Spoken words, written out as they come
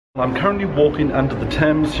I'm currently walking under the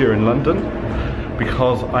Thames here in London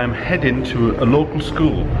because I'm heading to a local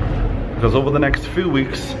school, because over the next few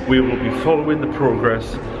weeks we will be following the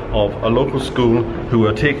progress of a local school who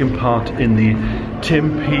are taking part in the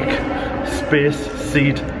Peake Space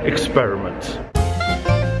Seed Experiment.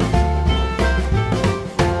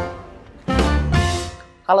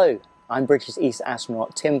 Hello, I'm British East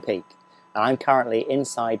astronaut Tim Peake, and I'm currently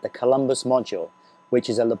inside the Columbus module, which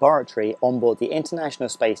is a laboratory on board the International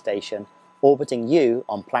Space Station orbiting you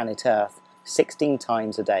on planet Earth 16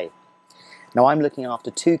 times a day. Now I'm looking after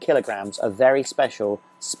 2 kilograms of very special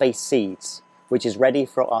space seeds, which is ready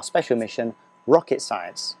for our special mission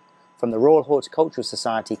RocketScience from the Royal Horticultural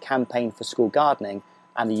Society Campaign for School Gardening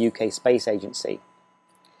and the UK Space Agency.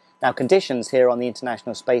 Now conditions here on the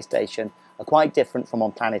International Space Station are quite different from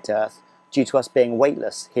on planet Earth due to us being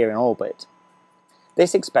weightless here in orbit.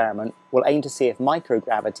 This experiment will aim to see if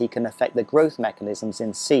microgravity can affect the growth mechanisms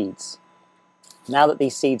in seeds. Now that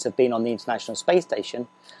these seeds have been on the International Space Station,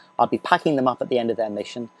 I'll be packing them up at the end of their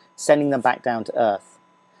mission, sending them back down to Earth.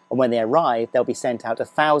 And when they arrive, they'll be sent out to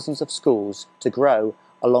thousands of schools to grow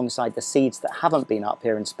alongside the seeds that haven't been up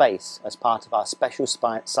here in space as part of our special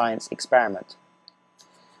science experiment.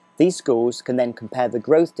 These schools can then compare the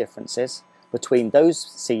growth differences between those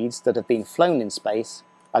seeds that have been flown in space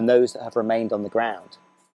and those that have remained on the ground.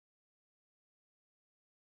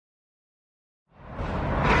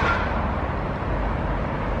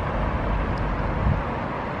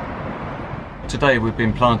 Today we've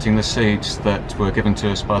been planting the seeds that were given to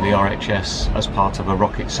us by the RHS as part of a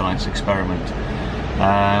rocket science experiment.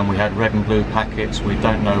 We had red and blue packets. We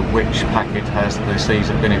don't know which packet has the seeds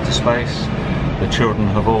that have been into space. The children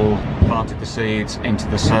have all planted the seeds into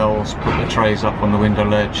the cells, put the trays up on the window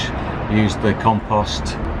ledge, used the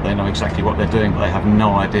compost. They know exactly what they're doing, but they have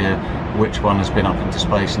no idea which one has been up into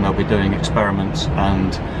space, and they'll be doing experiments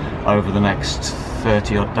and over the next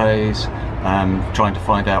 30 odd days trying to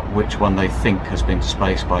find out which one they think has been to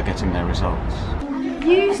space by getting their results.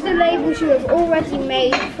 Use the labels you have already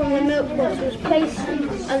made from the milk bottles. Place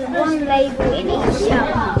one label in each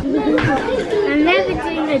cell. I'm never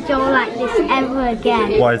doing a job like this ever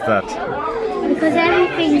again. Why is that? Because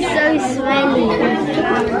everything's so smelly.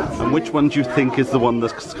 And which one do you think is the one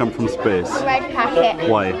that's come from space? The red packet.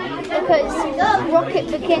 Why? Because rocket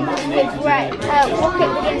begins with red.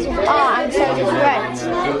 Rocket begins with R, and so does red.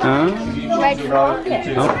 Red for rocket.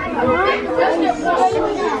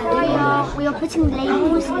 We are putting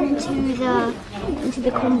labels into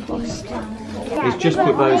the compost. Is just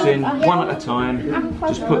put those in one at a time.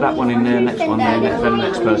 Just put that one in there, next one there, then the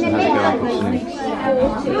next person has to go and put them in.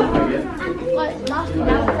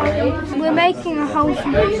 We're making a hole in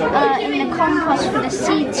the compost for the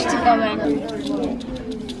seeds to go in.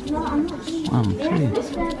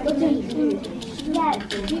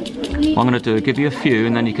 What I'm going to do is give you a few,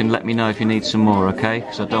 and then you can let me know if you need some more, okay?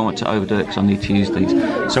 Because I don't want to overdo it, because I need to use these.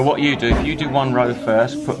 So what you do, if you do one row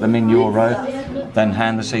first, put them in your row, then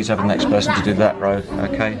hand the seeds over to the next person to do that row,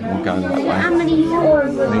 okay? And we'll go that way. How many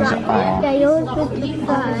yours? These are Yeah, yours would be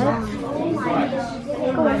first.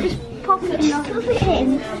 Go on, just pop it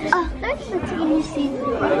in. Don't put it in your seed.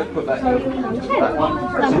 Put that one.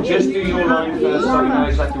 So just do your line first, so you know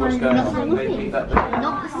exactly what's going on. Keep that down.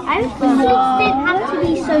 I thought it didn't have to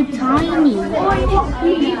be so tiny.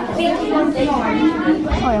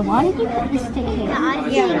 Sorry, why did you put the stick here? I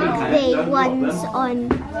think the ones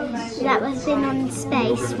that was in on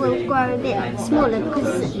space will grow a bit smaller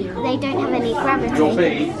because they don't have any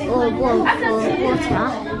gravity or warmth or water,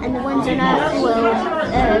 and the ones on Earth will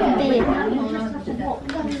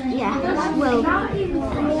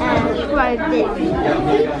grow a bit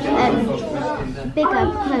bigger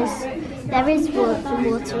because there is water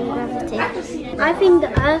and gravity. I think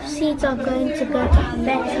the Earth seeds are going to go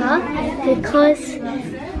better because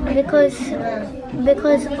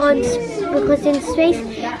in space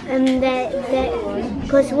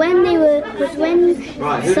because when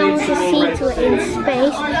some of the seeds were in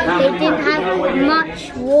space, they didn't have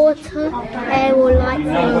much water, or light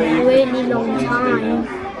for a really long time.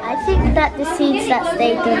 I think that the seeds that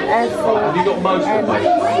stayed on Earth will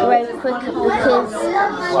grow quicker because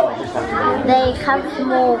they have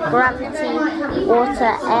more gravity,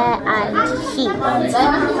 water, air and heat.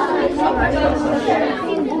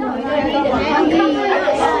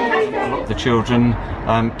 The children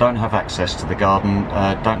don't have access to the garden,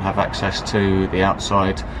 don't have access to the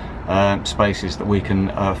outside spaces that we can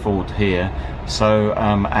afford here. So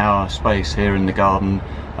our space here in the garden,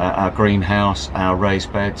 our greenhouse, our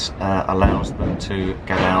raised beds allows them to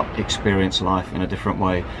get out, experience life in a different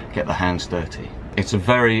way, get their hands dirty. It's a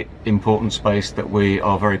very important space that we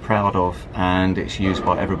are very proud of, and it's used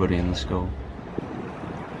by everybody in the school.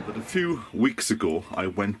 But a few weeks ago I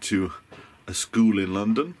went to a school in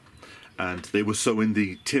London and they were sowing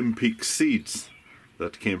the Peake seeds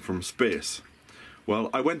that came from space. Well,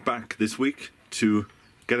 I went back this week to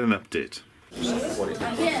get an update.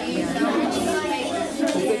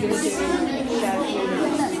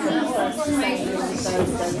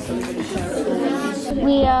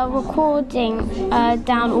 We are recording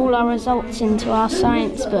down all our results into our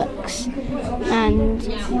science books, and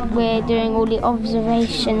we're doing all the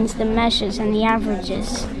observations, the measures and the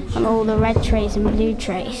averages on all the red trays and blue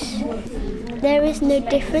trays. There is no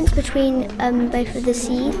difference between both of the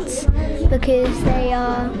seeds because they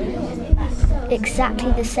are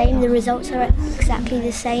exactly the same, the results are exactly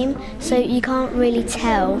the same, so you can't really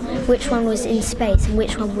tell which one was in space and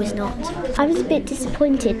which one was not. I was a bit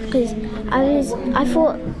disappointed because I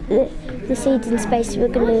thought that the seeds in space were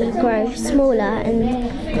going to grow smaller and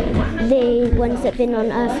the ones that have been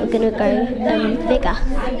on Earth are going to grow bigger.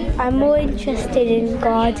 I'm more interested in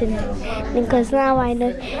gardening because now I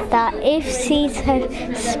know that if seeds have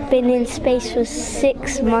been in space for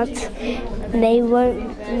 6 months,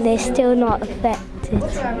 they're still not affected.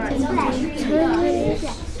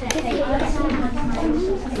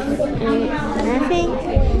 I think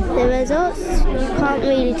the results, you can't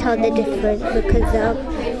really tell the difference because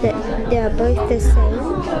they're both the same.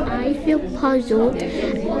 I feel puzzled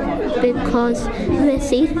because the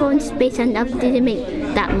seeds from space and Earth didn't make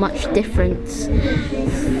that much difference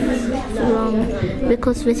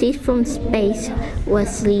because the seeds from space were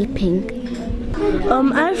sleeping.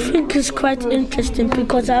 I think it's quite interesting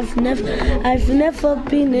because I've never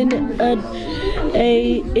been in an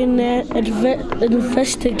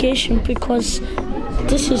investigation because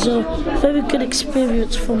this is a very good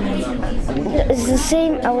experience for me. It's the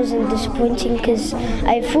same. I wasn't disappointing because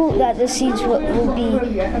I thought that the seeds would be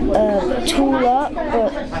taller,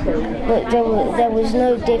 but there was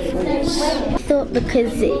no difference. I thought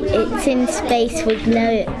because it's in space with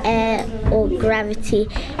no air or gravity,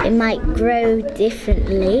 it might grow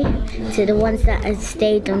differently to the ones that had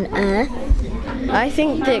stayed on Earth. I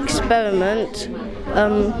think the experiment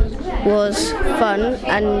was fun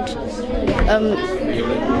and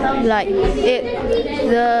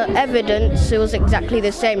the evidence, it was exactly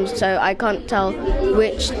the same, so I can't tell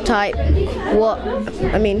which plant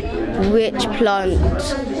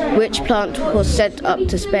was sent up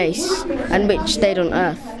to space and which stayed on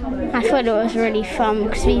Earth. I thought it was really fun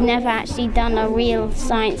because we've never actually done a real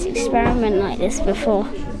science experiment like this before.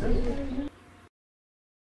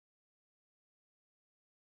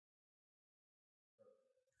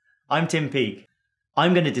 I'm Tim Peake.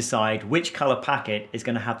 I'm going to decide which colour packet is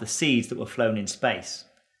going to have the seeds that were flown in space.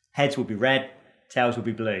 Heads will be red, tails will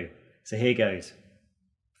be blue. So here goes.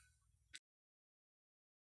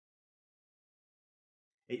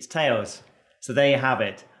 It's tails. So there you have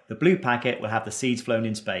it. The blue packet will have the seeds flown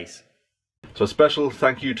in space. So a special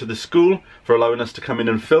thank you to the school for allowing us to come in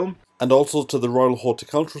and film, and also to the Royal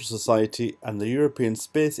Horticultural Society and the European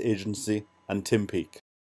Space Agency and Peake.